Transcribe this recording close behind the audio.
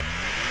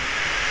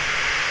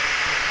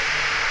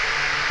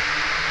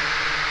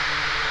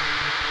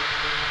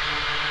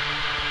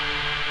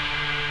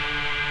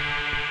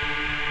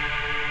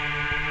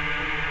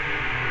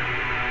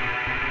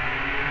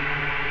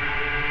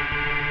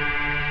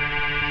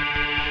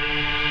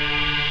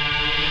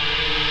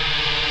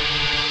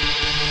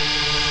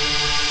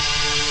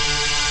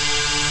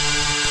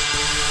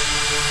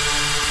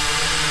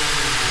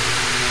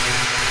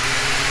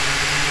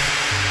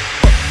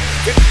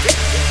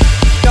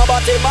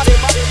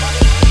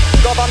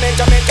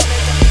Government,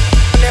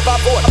 never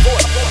vote.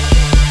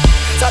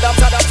 Saddam,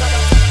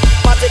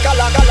 Matika,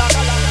 Laga,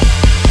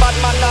 bad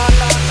man,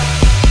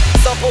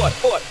 support.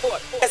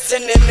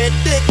 Enemy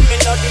dig me,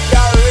 not the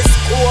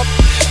gyroscope.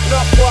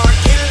 No for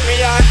kill me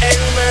and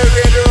hang me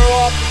with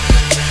rope.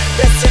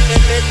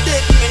 Enemy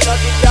dig me, not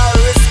the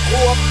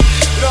gyroscope.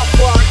 No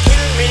for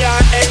kill me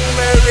and hang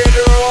me with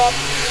rope.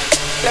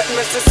 Let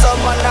me see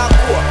someone a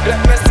go.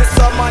 Let me see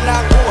someone a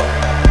go.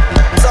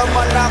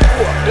 Someone a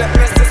go. Let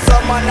me see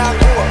someone a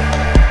go.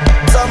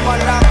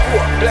 Someone a go.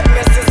 Let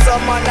me see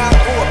someone a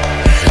go.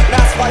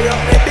 That's why you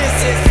me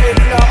business with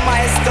no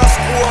master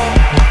Squa.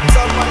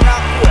 Someone a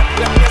go.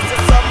 Let me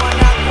see someone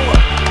a go.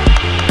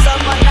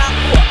 Someone a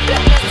go.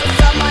 Let me see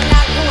someone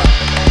a go.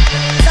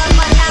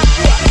 Someone a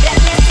go. Let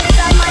me see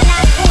someone a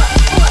go.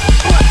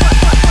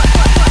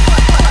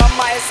 No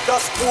master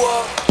Squa.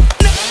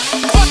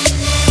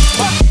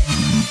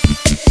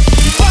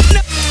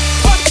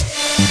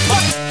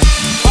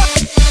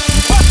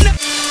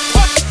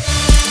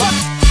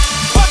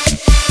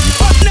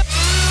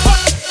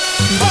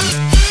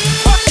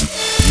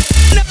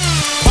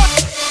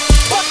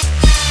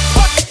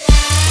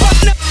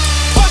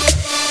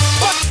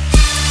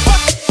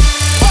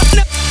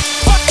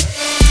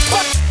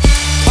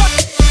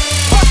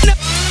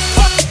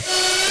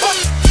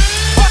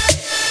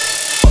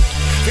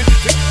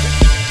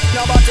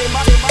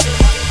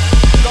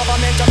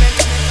 Government,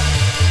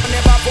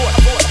 never vote.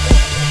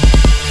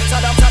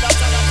 Saddam,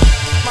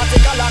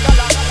 Matika, Laga,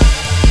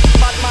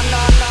 bad man,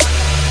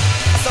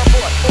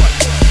 support.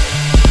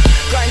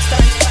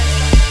 Grindstone,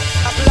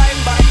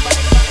 applying by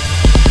man,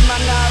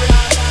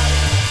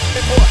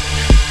 report.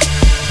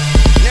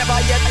 Never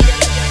yet.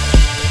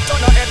 Don't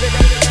know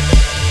evidence.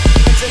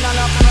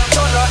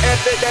 Don't know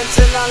evidence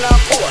in a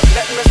court.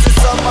 Let me see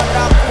someone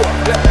a go.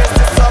 Let me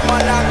see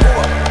someone a go.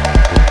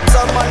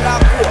 Someone a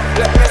go.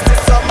 Let me see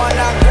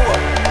someone a go.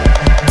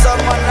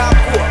 Someone a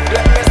go.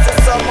 Let me see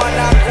someone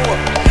a go.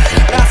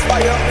 That's why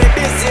you me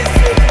business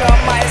with no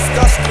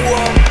master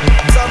Squa.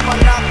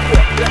 Someone a go.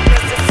 Let me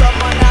see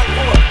someone a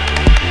go.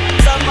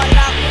 Someone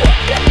a go.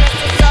 Let me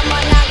see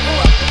someone a go.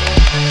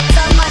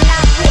 Someone a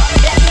go.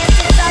 Let me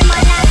see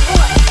someone a go.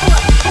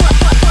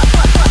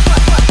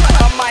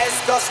 No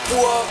master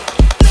Squa.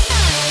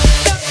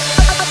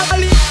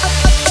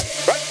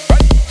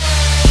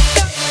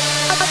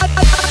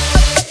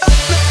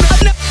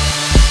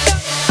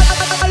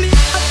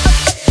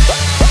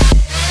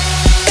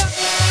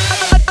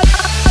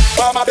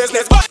 My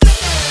business,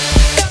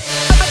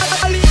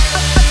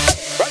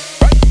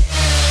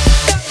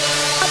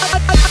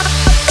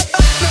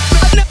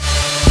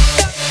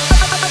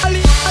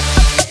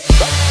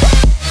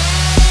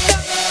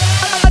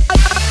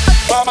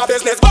 my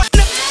business.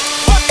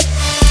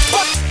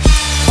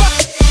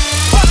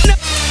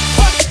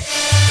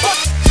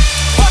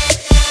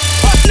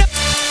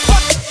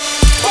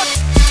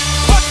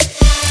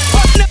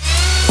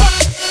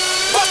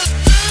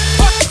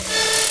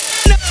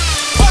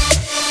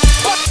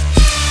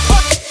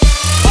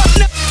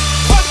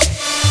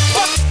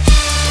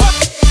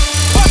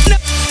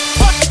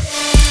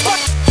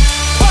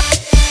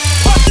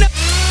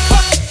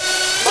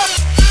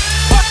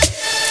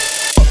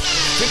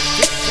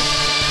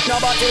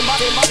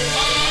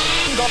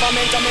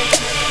 Government,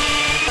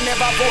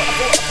 never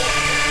vote.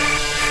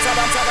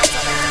 Saddam,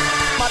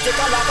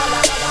 Matika, Laga,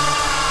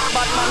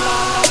 bad man,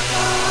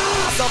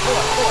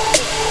 support.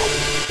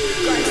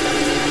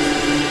 Grindstone.